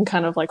pit that you can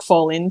kind of like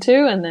fall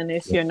into. And then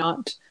if you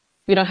don't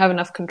have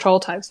enough control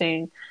type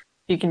thing,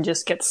 you can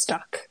just get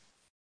stuck.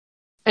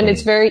 And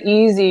it's very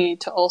easy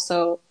to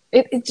also,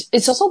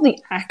 it's also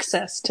the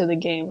access to the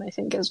game, I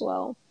think, as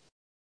well.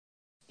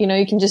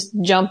 You can just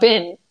jump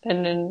in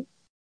and then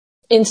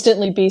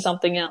instantly be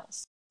something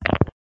else.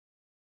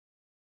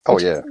 Oh,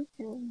 yeah.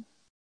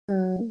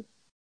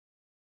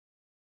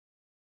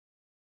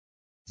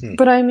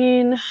 But I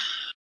mean,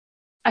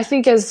 I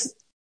think as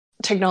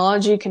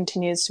technology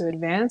continues to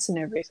advance and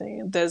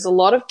everything, there's a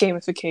lot of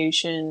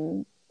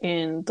gamification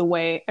in the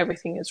way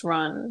everything is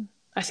run.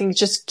 I think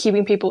just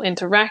keeping people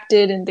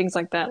interacted and things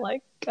like that,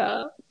 like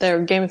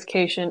their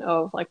gamification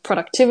of like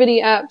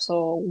productivity apps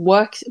or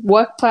work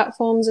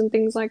platforms and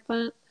things like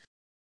that.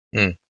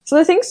 So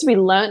there are things to be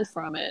learned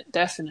from it,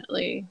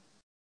 definitely.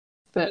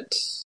 But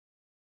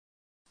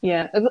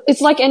yeah,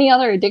 it's like any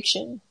other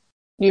addiction.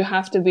 You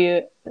have to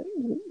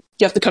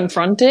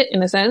confront it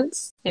in a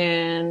sense,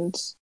 and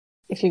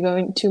if you're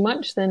going too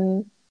much,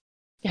 then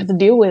you have to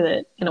deal with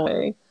it in a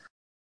way.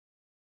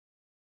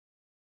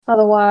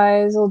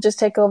 Otherwise, it'll just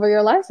take over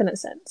your life in a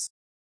sense.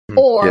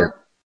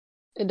 Or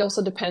it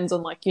also depends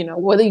on, like,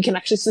 whether you can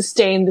actually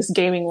sustain this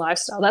gaming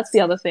lifestyle. That's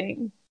the other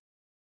thing.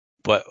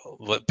 But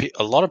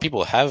a lot of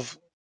people have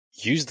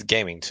used the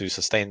gaming to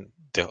sustain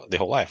their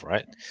whole life,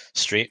 right?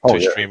 Twitch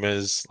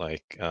streamers,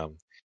 like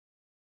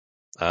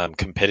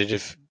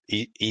competitive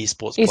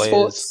esports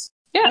players.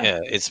 Yeah,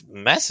 it's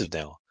massive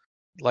now.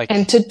 Like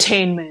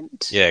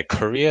entertainment. Yeah,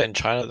 Korea and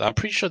China. I'm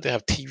pretty sure they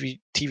have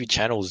TV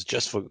channels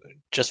just for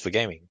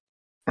gaming.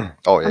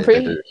 Oh yeah,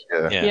 they do.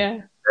 Yeah. They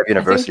have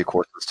university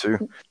courses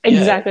too.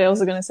 Exactly. I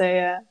was going to say,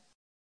 yeah.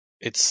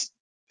 It's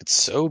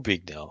so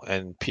big now,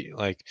 and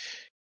like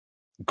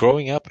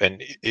growing up,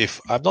 and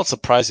if I'm not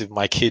surprised if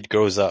my kid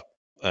grows up,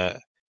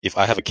 if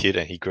I have a kid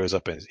and he grows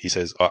up and he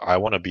says, oh, I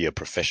want to be a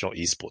professional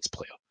esports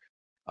player.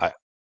 I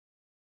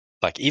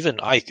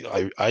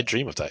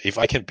dream of that. If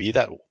I can be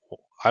that,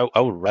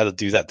 I would rather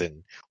do that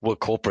than work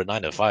corporate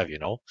 9 to 5,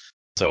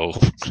 So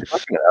it's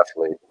like an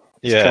athlete.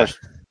 It's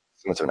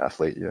similar to an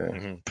athlete,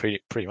 yeah.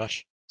 Pretty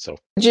much. So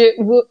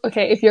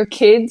okay, if your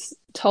kids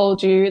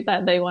told you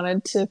that they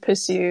wanted to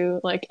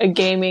pursue like a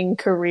gaming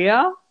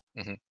career,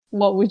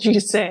 what would you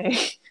say?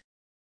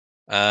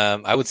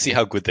 I would see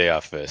how good they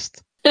are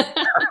first. You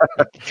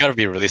gotta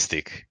be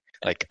realistic.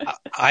 Like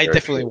I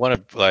definitely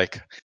want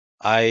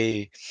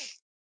to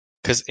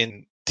because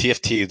in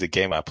TFT, the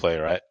game I play,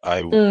 right?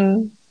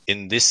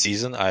 In this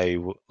season,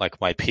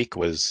 my peak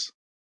was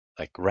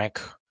like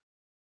rank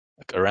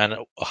like around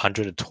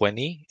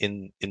 120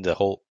 in the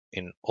whole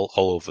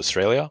of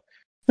Australia.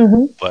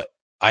 But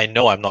I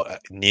know I'm not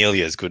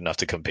nearly as good enough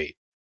to compete.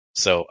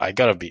 So I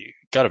gotta be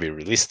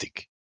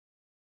realistic.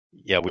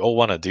 Yeah, we all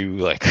want to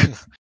do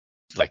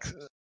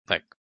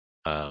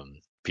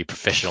be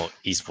professional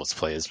esports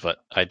players, but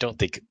I don't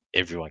think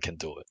everyone can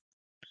do it.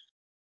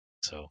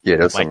 So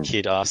if my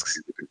kid asks,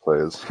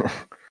 players.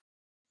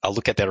 I'll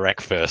look at their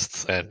rank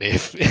first, and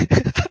if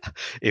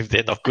if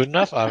they're not good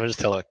enough, I'll just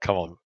tell her,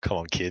 "Come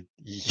on, kid,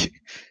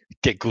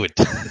 get good."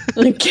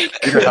 You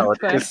know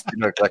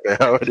exactly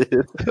how it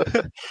is.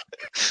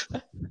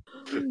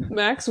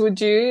 Max, what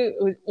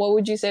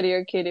would you say to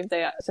your kid if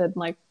they said,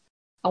 like,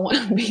 I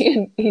want to be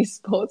an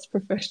esports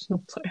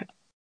professional player?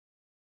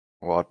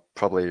 Well, I'd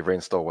probably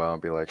reinstall WoW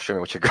and be like, "Show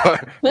me what you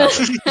got."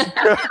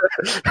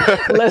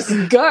 Let's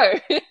go.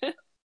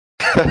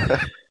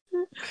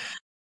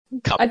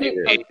 Okay.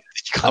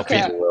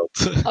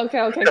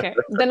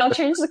 Then I'll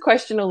change the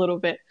question a little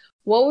bit.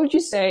 What would you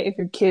say if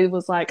your kid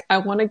was like, I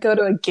want to go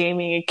to a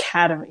gaming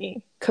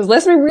academy? Because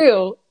let's be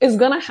real, it's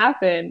going to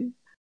happen.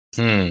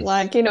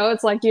 Like,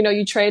 it's like,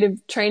 you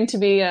train to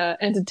be an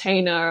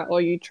entertainer, or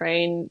you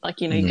train,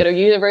 like, you go to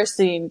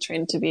university and you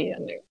train to be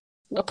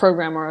a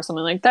programmer or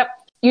something like that.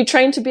 You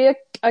train to be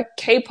a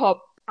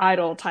K-pop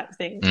idol type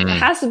thing. It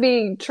has to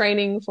be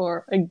training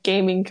for a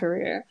gaming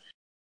career.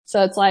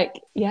 So it's like,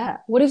 yeah,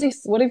 what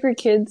if your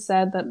kid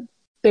said that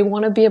they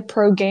want to be a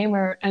pro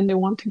gamer and they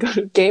want to go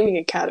to a gaming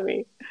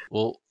academy?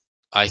 Well,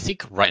 I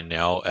think right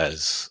now,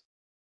 as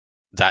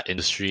that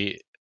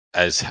industry,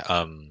 as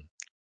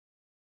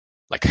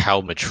like how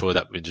mature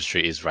that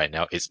industry is right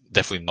now, it's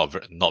definitely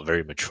not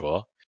very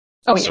mature.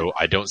 Oh, so yeah.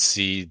 I don't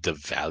see the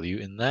value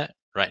in that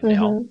right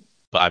now.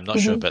 But I'm not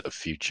sure about the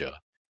future.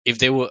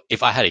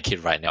 If I had a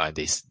kid right now and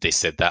they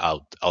said that,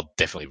 I'll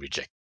definitely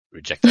reject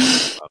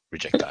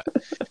that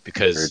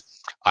because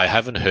I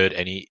haven't heard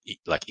any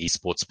like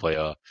esports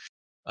player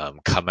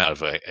come out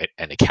of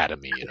an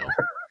academy,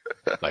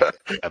 like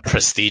a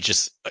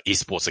prestigious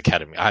esports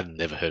academy. I've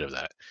never heard of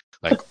that.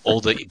 Like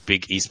all the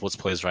big esports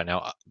players right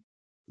now,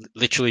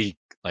 literally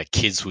like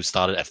kids who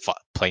started at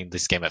playing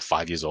this game at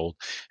 5 years old,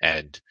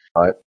 and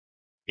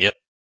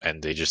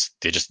and they're just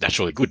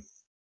naturally good.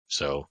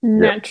 So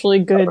naturally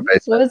good.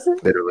 What is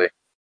it? Literally.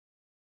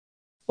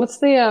 What's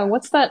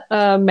that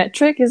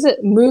metric? Is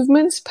it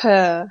movements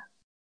per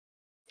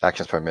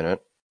actions per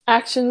minute?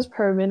 Actions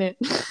per minute.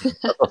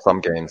 For some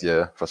games,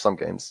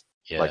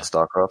 like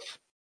StarCraft,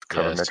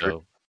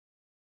 metric.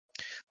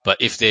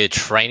 But if they're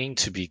training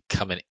to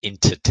become an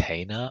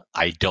entertainer,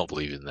 I don't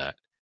believe in that.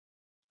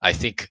 I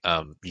think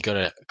you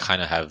gotta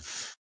kind of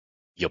have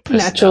your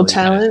personality, natural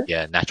talent.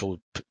 Natural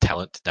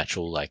talent,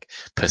 natural like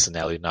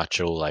personality,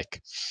 natural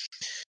like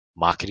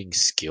marketing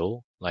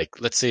skill. Like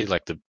let's say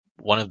like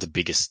one of the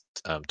biggest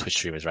Twitch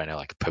streamers right now,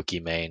 like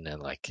Pokimane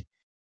and like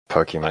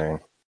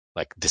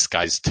like this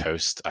guy's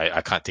Toast.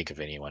 I can't think of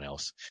anyone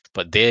else,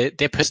 but their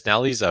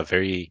personalities are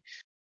very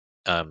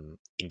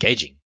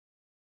engaging,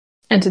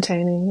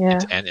 entertaining,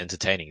 and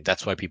entertaining.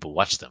 That's why people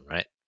watch them,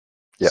 right?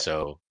 Yeah.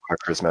 So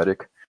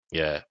charismatic.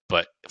 Yeah,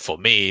 but for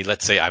me,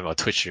 let's say I'm a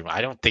Twitch streamer,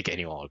 I don't think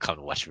anyone will come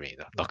and watch me.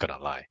 I'm not gonna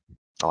lie.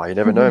 Oh, you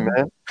never know,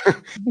 man.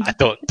 I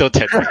don't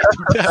tempt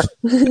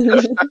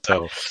me.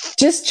 So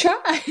just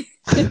try.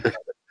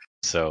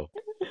 So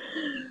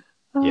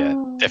yeah,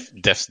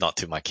 Def's not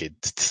to my kid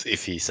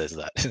if he says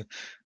that.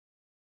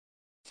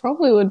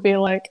 Probably would be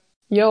like,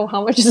 yo,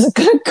 how much is it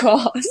gonna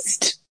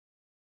cost?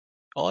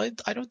 Oh, I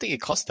don't think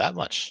it costs that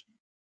much.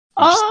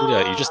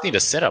 You just need a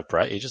setup,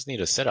 right? You just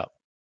need a setup.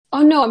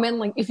 Oh no, I meant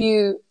like if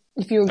you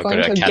were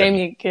going to a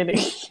gaming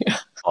academy.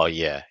 Oh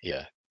yeah.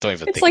 Don't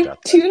even it's think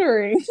about that. It's like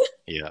tutoring.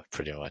 Yeah,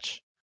 pretty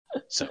much.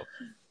 So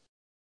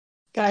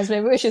guys,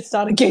 maybe we should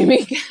start a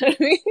gaming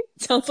academy.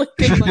 Sounds like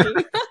good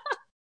money.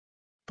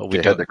 But we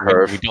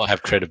don't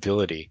have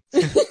credibility.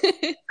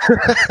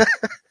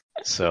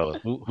 So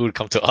who would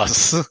come to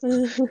us?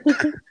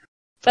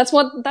 That's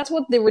what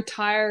the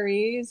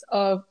retirees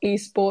of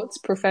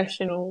esports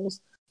professionals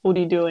will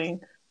be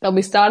doing. They'll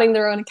be starting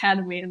their own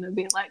academy and they'll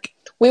be like,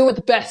 we were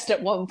the best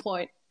at one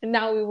point, and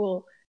now we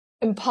will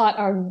impart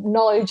our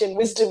knowledge and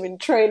wisdom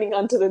and training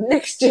onto the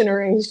next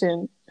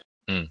generation.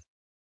 I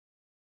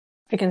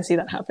can see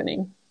that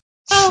happening.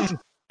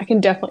 I can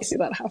definitely see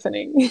that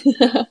happening.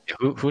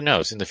 Who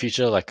knows? In the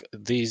future, like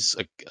these,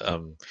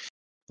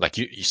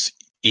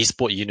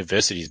 esport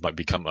universities might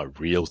become a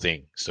real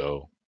thing.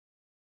 So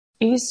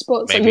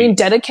esports, maybe, I mean,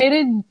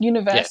 dedicated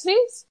universities?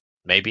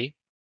 Yeah, maybe.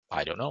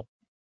 I don't know.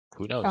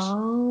 Who knows?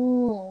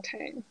 Oh,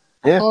 okay.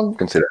 Yeah,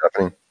 consider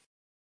happening.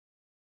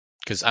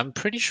 Because I'm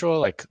pretty sure,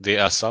 like,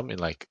 there are some in,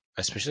 like,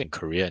 especially in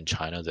Korea and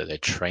China, that they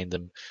train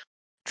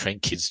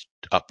kids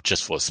up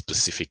just for a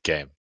specific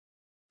game,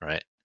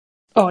 right?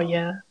 Oh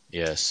yeah.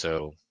 Yeah,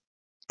 so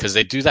because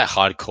they do that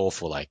hardcore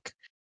for like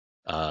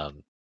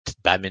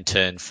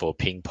badminton, for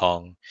ping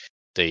pong.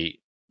 They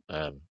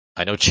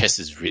I know chess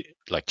is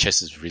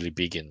really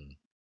big in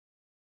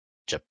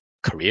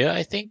Korea.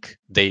 I think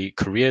they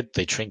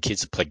train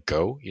kids to play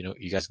Go.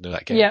 You guys know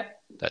that game? Yeah.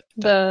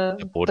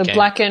 The board game.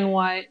 Black and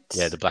white.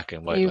 Yeah, the black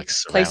and white, you like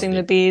placing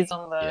the beads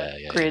on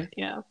the grid.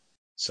 Yeah.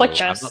 So like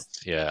chess.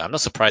 I'm not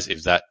surprised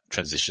if that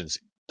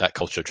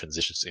culture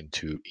transitions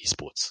into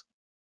esports.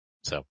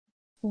 So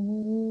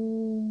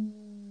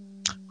who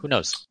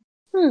knows?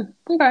 Okay.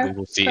 We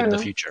will see in the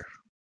future.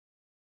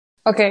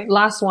 Okay,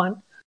 last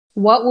one.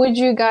 What would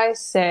you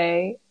guys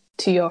say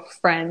to your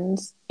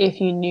friends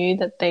if you knew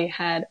that they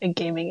had a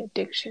gaming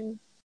addiction?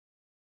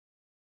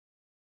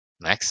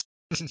 Max?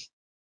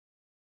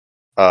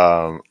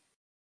 I'd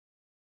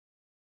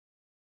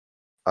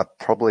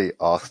probably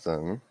ask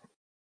them,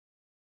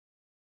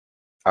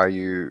 how are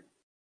you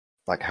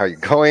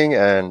going,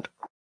 and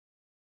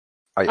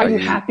are you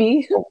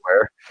happy?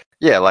 Aware?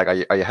 Yeah, like,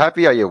 are you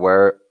happy? Are you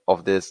aware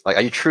of this? Like,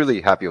 are you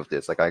truly happy with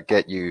this? Like, I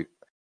get you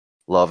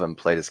love and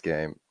play this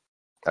game.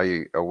 Are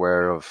you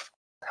aware of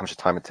how much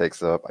time it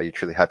takes up? Are you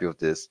truly happy with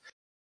this?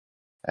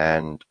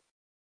 And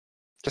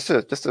just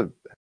a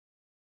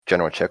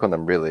general check on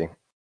them, really.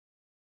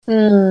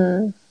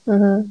 Mm-hmm.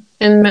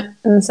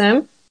 And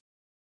Sam?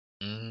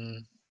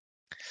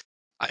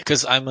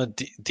 Because I'm a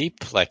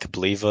deep like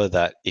believer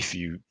that if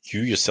you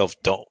yourself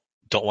don't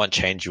want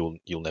change,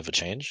 you'll never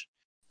change.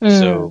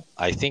 So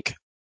I think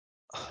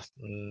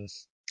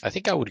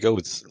I would go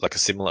with like a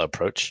similar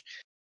approach,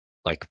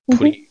 like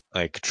putting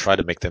try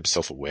to make them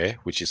self-aware,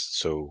 which is,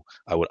 so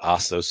I would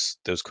ask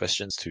those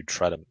questions to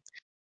try to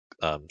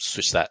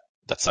switch that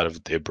side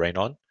of their brain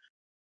on.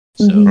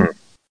 So,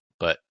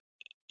 but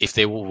if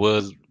they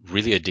were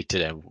really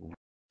addicted and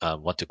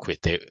want to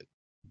quit,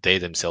 they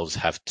themselves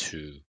have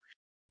to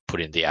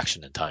put in the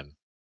action and time.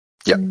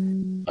 Yeah.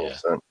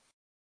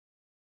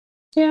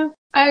 Yeah,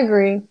 I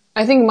agree.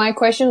 I think my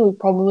question would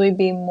probably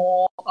be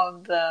more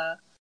of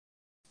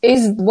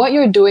is what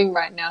you're doing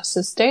right now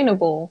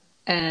sustainable?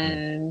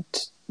 And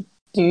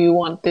do you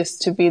want this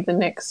to be the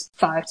next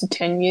 5 to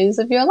 10 years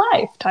of your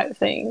life type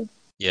thing?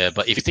 Yeah,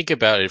 but if you think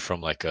about it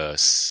from like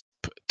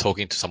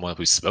talking to someone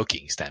who's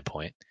smoking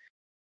standpoint,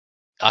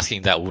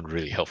 asking that wouldn't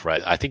really help,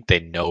 right? I think they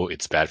know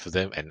it's bad for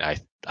them, and I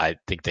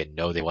think they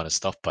know they want to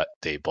stop, but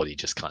their body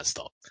just can't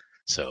stop.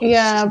 So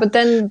yeah, but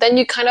then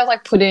you kind of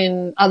like put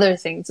in other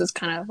things. It's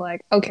kind of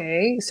like,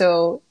 okay,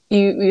 so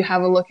you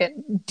have a look at,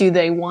 do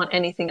they want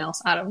anything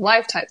else out of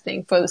life type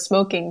thing. For the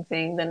smoking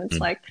thing, then it's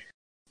like,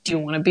 do you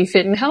want to be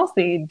fit and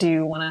healthy? Do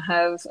you want to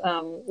have,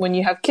 when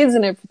you have kids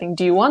and everything,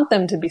 do you want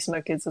them to be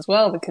smokers as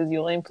well? Because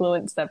you'll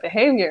influence their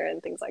behavior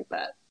and things like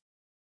that.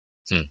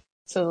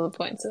 So the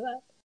points of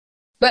that.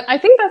 But I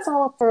think that's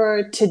all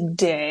for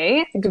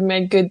today. I think we've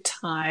made good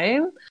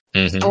time.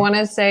 I want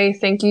to say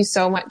thank you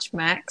so much,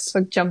 Max,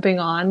 for jumping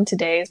on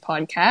today's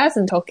podcast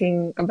and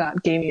talking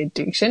about gaming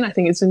addiction. I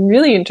think it's been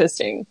really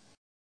interesting.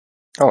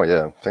 Oh,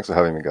 yeah. Thanks for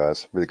having me,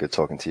 guys. Really good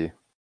talking to you.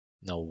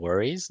 No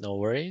worries.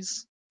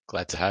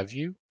 Glad to have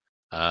you.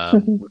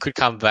 We could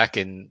come back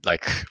in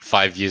like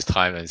 5 years'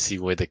 time and see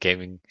where the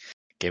gaming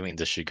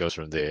industry goes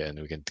from there, and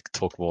we can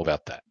talk more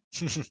about that.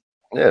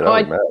 Yeah,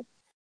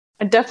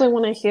 I definitely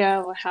want to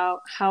hear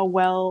how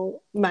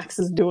well Max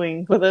is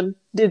doing.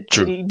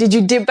 Did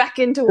you dip back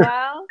into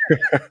WoW?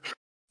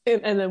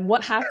 And then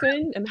what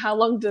happened and how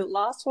long did it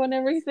last for and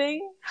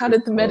everything? How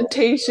did the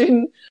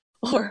meditation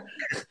or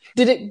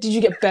did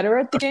you get better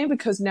at the game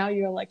because now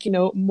you're like,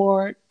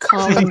 more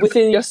calm and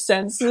within your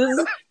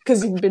senses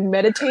because you've been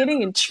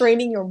meditating and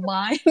training your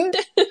mind?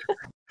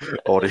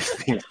 All these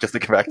things just to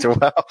get back to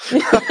WoW.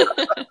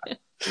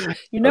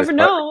 You never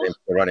know.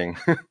 Running.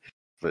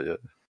 But yeah.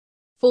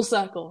 Full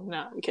circle.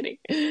 No, I'm kidding.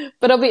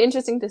 But it'll be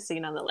interesting to see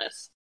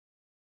nonetheless.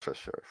 For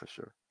sure.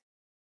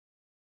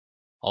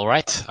 All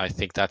right, I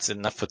think that's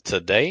enough for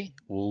today.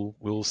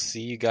 We'll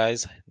see you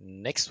guys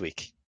next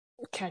week.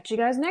 Catch you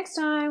guys next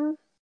time.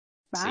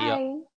 Bye. See ya.